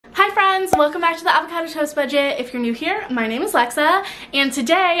friends, welcome back to the Avocado Toast Budget. If you're new here, my name is Lexa, and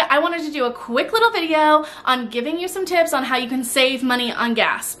today I wanted to do a quick little video on giving you some tips on how you can save money on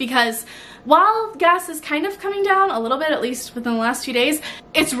gas, because while gas is kind of coming down a little bit, at least within the last few days,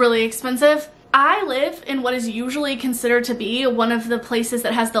 it's really expensive. I live in what is usually considered to be one of the places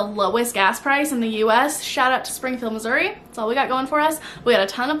that has the lowest gas price in the US. Shout out to Springfield, Missouri. That's all we got going for us. We got a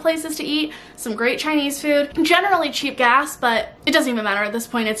ton of places to eat, some great Chinese food, generally cheap gas, but it doesn't even matter at this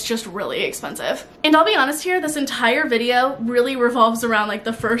point. It's just really expensive. And I'll be honest here, this entire video really revolves around like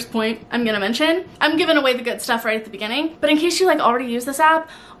the first point I'm gonna mention. I'm giving away the good stuff right at the beginning, but in case you like already use this app,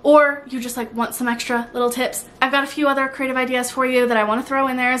 or you just like want some extra little tips, I've got a few other creative ideas for you that I want to throw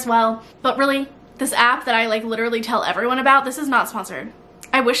in there as well. But really, this app that I like literally tell everyone about, this is not sponsored.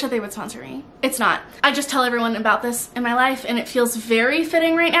 I wish that they would sponsor me. It's not. I just tell everyone about this in my life, and it feels very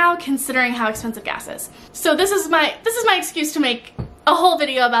fitting right now considering how expensive gas is. So this is my excuse to make a whole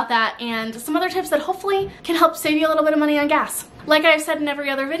video about that and some other tips that hopefully can help save you a little bit of money on gas. Like I've said in every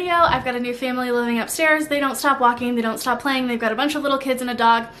other video, I've got a new family living upstairs. They don't stop walking, they don't stop playing. They've got a bunch of little kids and a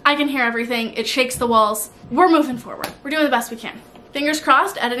dog. I can hear everything. It shakes the walls. We're moving forward. We're doing the best we can. Fingers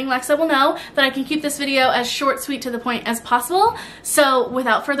crossed, editing Lexa will know that I can keep this video as short, sweet, to the point as possible. So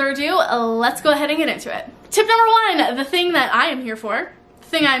without further ado, let's go ahead and get into it. Tip number one, the thing that I am here for, the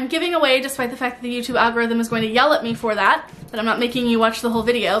thing I'm giving away despite the fact that the YouTube algorithm is going to yell at me for that I'm not making you watch the whole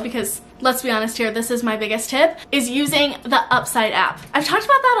video, because let's be honest here, this is my biggest tip, is using the Upside app. I've talked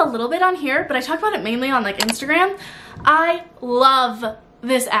about that a little bit on here, but I talk about it mainly on like Instagram. I love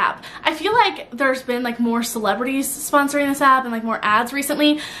this app. I feel like there's been like more celebrities sponsoring this app and like more ads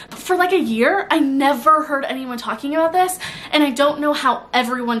recently. For like a year, I never heard anyone talking about this, and I don't know how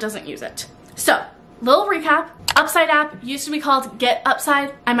everyone doesn't use it. So, little recap. Upside app used to be called Get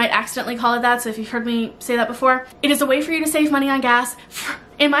Upside. I might accidentally call it that, so if you've heard me say that before. It is a way for you to save money on gas.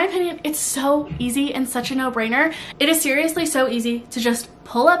 In my opinion, it's so easy and such a no-brainer. It is seriously so easy to just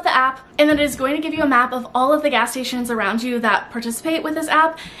pull up the app, and then it is going to give you a map of all of the gas stations around you that participate with this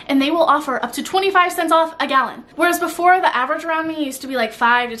app, and they will offer up to 25 cents off a gallon. Whereas before, the average around me used to be like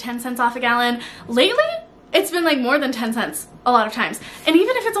 5 to 10 cents off a gallon. Lately, it's been like more than 10 cents a lot of times. And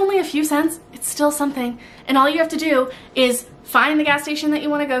even if it's only a few cents, it's still something. And all you have to do is find the gas station that you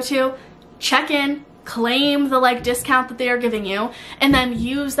want to go to, check in, claim the like discount that they are giving you, and then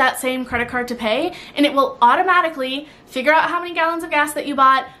use that same credit card to pay, and it will automatically figure out how many gallons of gas that you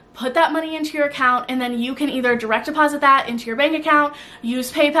bought, put that money into your account, and then you can either direct deposit that into your bank account,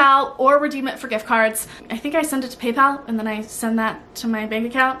 use PayPal, or redeem it for gift cards. I think I send it to PayPal and then I send that to my bank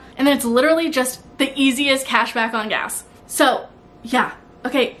account, and then it's literally just the easiest cash back on gas. So yeah,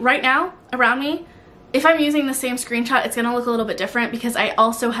 okay, right now around me, if I'm using the same screenshot, it's gonna look a little bit different because I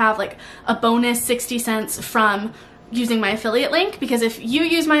also have like a bonus 60 cents from using my affiliate link, because if you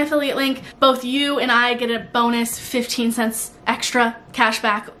use my affiliate link, both you and I get a bonus 15 cents extra cash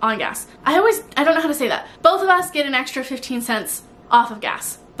back on gas. I don't know how to say that. Both of us get an extra 15 cents off of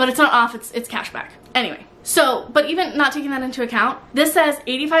gas, but it's not off, it's cash back. Anyway, so, but even not taking that into account, this says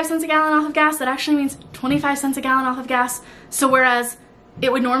 85 cents a gallon off of gas. That actually means 25 cents a gallon off of gas. So whereas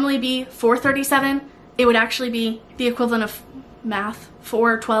it would normally be $4.37, it would actually be the equivalent of math,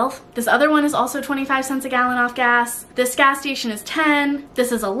 $4.12. This other one is also 25 cents a gallon off gas. This gas station is 10,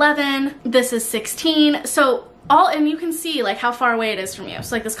 this is 11, this is 16. So and you can see like how far away it is from you.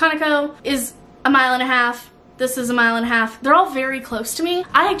 So like this Conoco is a mile and a half, this is a mile and a half. They're all very close to me.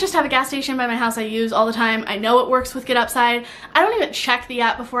 I just have a gas station by my house I use all the time. I know it works with Get Upside. I don't even check the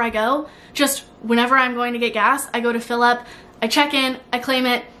app before I go. Just whenever I'm going to get gas, I go to fill up, I check in, I claim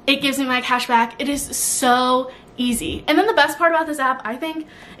it, it gives me my cash back. It is so easy. And then the best part about this app, I think,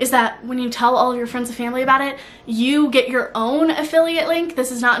 is that when you tell all of your friends and family about it, you get your own affiliate link.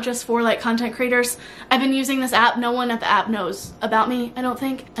 This is not just for like content creators. I've been using this app. No one at the app knows about me, I don't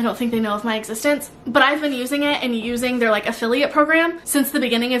think. I don't think they know of my existence. But I've been using it and using their like affiliate program since the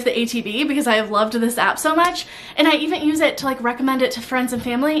beginning of the ATB because I have loved this app so much. And I even use it to like recommend it to friends and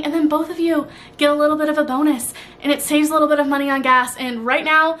family, and then both of you get a little bit of a bonus, and it saves a little bit of money on gas. And right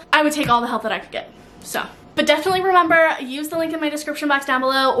now, I would take all the help that I could get. So. But definitely remember, use the link in my description box down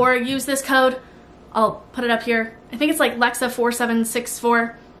below, or use this code. I'll put it up here. I think it's like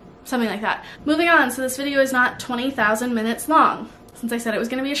Lexa4764, something like that. Moving on, so this video is not 20,000 minutes long, since I said it was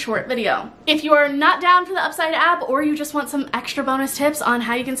gonna be a short video. If you are not down for the Upside app, or you just want some extra bonus tips on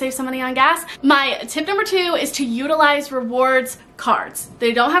how you can save some money on gas, my tip number 2 is to utilize rewards cards.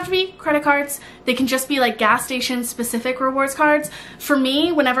 They don't have to be credit cards. They can just be like gas station specific rewards cards. For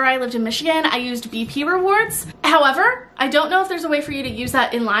me, whenever I lived in Michigan, I used BP rewards. However, I don't know if there's a way for you to use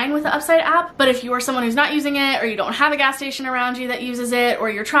that in line with the Upside app, but if you are someone who's not using it, or you don't have a gas station around you that uses it, or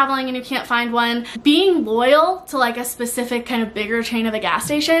you're traveling and you can't find one, being loyal to like a specific kind of bigger chain of a gas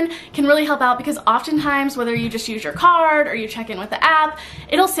station can really help out, because oftentimes, whether you just use your card or you check in with the app,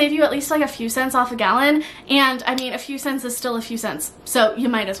 it'll save you at least like a few cents off a gallon. And I mean, a few cents is still a few cents, so you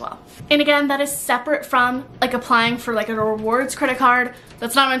might as well. And again, that is separate from like applying for like a rewards credit card.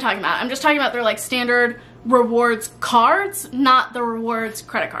 That's not what I'm talking about. I'm just talking about their like standard rewards cards, not the rewards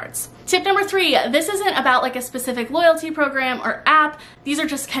credit cards. Tip number 3, this isn't about like a specific loyalty program or app. These are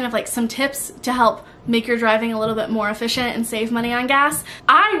just kind of like some tips to help make your driving a little bit more efficient and save money on gas.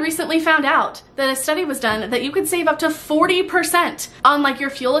 I recently found out that a study was done that you could save up to 40% on like your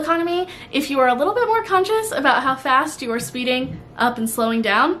fuel economy if you are a little bit more conscious about how fast you are speeding up and slowing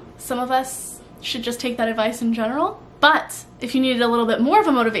down. Some of us should just take that advice in general. But if you needed a little bit more of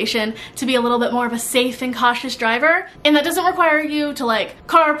a motivation to be a little bit more of a safe and cautious driver, and that doesn't require you to like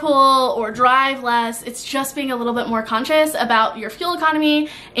carpool or drive less, it's just being a little bit more conscious about your fuel economy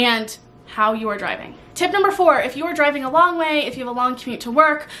and how you are driving. Tip number 4, if you are driving a long way, if you have a long commute to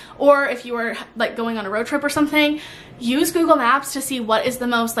work, or if you are like going on a road trip or something, use Google Maps to see what is the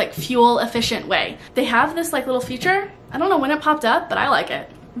most like fuel efficient way. They have this like little feature, I don't know when it popped up, but I like it,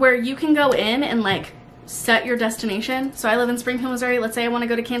 where you can go in and like set your destination. So I live in Springfield, Missouri. Let's say I want to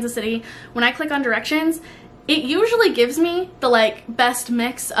go to Kansas City. When I click on directions, it usually gives me the like best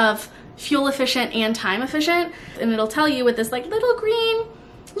mix of fuel efficient and time efficient. And it'll tell you with this like little green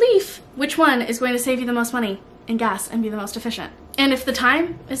leaf which one is going to save you the most money in gas and be the most efficient. And if the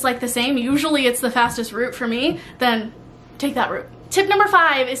time is like the same, usually it's the fastest route for me, then take that route. Tip number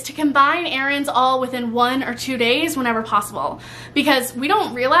 5 is to combine errands all within 1 or 2 days whenever possible, because we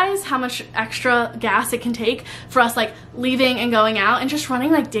don't realize how much extra gas it can take for us like leaving and going out and just running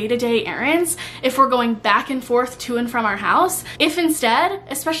like day-to-day errands if we're going back and forth to and from our house. If instead,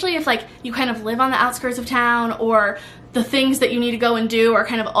 especially if like you kind of live on the outskirts of town, or the things that you need to go and do are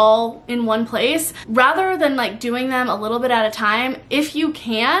kind of all in one place, rather than like doing them a little bit at a time, if you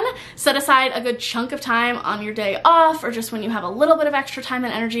can, set aside a good chunk of time on your day off, or just when you have a little bit of extra time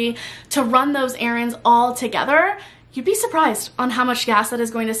and energy to run those errands all together. You'd be surprised on how much gas that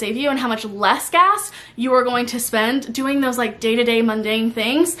is going to save you and how much less gas you are going to spend doing those like day-to-day mundane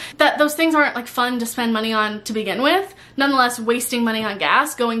things. That those things aren't like fun to spend money on to begin with, nonetheless wasting money on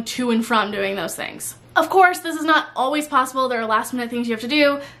gas going to and from doing those things. Of course, this is not always possible. There are last minute things you have to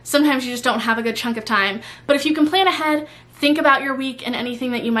do. Sometimes you just don't have a good chunk of time. But if you can plan ahead, think about your week and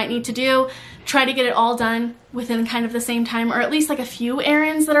anything that you might need to do, try to get it all done within kind of the same time, or at least like a few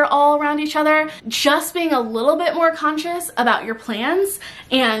errands that are all around each other. Just being a little bit more conscious about your plans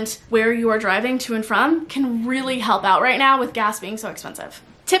and where you are driving to and from can really help out right now with gas being so expensive.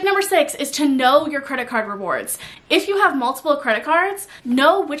 Tip number 6 is to know your credit card rewards. If you have multiple credit cards,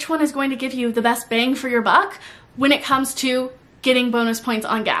 know which one is going to give you the best bang for your buck when it comes to getting bonus points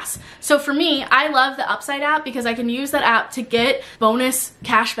on gas. So for me, I love the Upside app because I can use that app to get bonus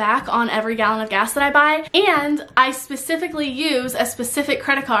cash back on every gallon of gas that I buy. And I specifically use a specific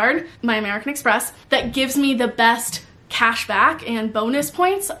credit card, my American Express, that gives me the best cash back and bonus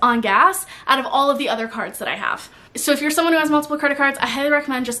points on gas out of all of the other cards that I have. So if you're someone who has multiple credit cards, I highly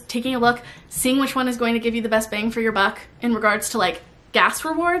recommend just taking a look, seeing which one is going to give you the best bang for your buck in regards to like gas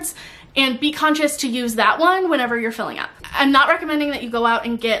rewards, and be conscious to use that one whenever you're filling up. I'm not recommending that you go out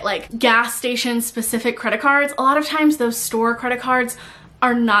and get like gas station specific credit cards. A lot of times those store credit cards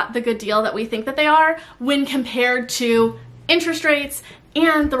are not the good deal that we think that they are when compared to interest rates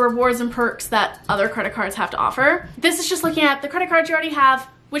and the rewards and perks that other credit cards have to offer. This is just looking at the credit cards you already have,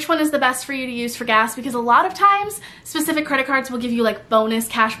 which one is the best for you to use for gas, because a lot of times specific credit cards will give you like bonus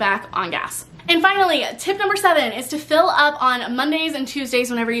cash back on gas. And finally, tip number 7 is to fill up on Mondays and Tuesdays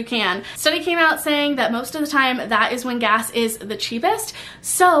whenever you can. Study came out saying that most of the time that is when gas is the cheapest.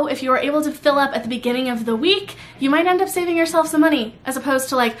 So if you are able to fill up at the beginning of the week, you might end up saving yourself some money as opposed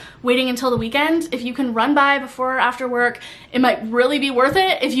to like waiting until the weekend. If you can run by before or after work, it might really be worth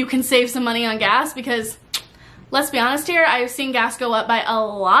it if you can save some money on gas, because let's be honest here, I've seen gas go up by a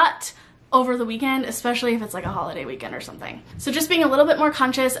lot over the weekend, especially if it's like a holiday weekend or something. So just being a little bit more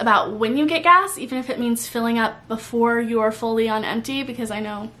conscious about when you get gas, even if it means filling up before you are fully on empty, because I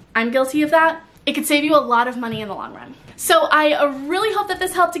know I'm guilty of that, it could save you a lot of money in the long run. So I really hope that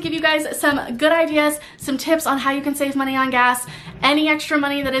this helped to give you guys some good ideas, some tips on how you can save money on gas. Any extra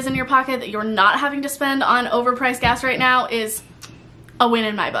money that is in your pocket that you're not having to spend on overpriced gas right now is a win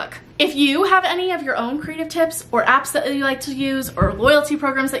in my book. If you have any of your own creative tips or apps that you like to use or loyalty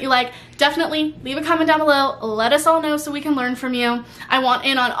programs that you like, definitely leave a comment down below. Let us all know so we can learn from you. I want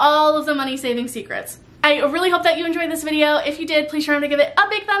in on all of the money saving secrets. I really hope that you enjoyed this video. If you did, please remember to give it a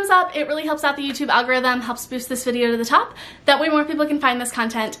big thumbs up. It really helps out the YouTube algorithm, helps boost this video to the top. That way more people can find this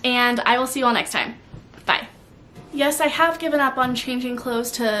content, and I will see you all next time. Bye. Yes, I have given up on changing clothes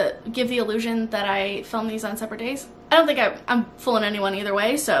to give the illusion that I film these on separate days. I don't think I'm fooling anyone either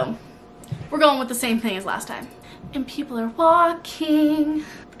way, so we're going with the same thing as last time. And people are walking.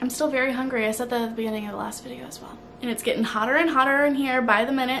 I'm still very hungry. I said that at the beginning of the last video as well. And it's getting hotter and hotter in here by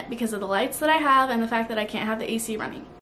the minute because of the lights that I have and the fact that I can't have the AC running.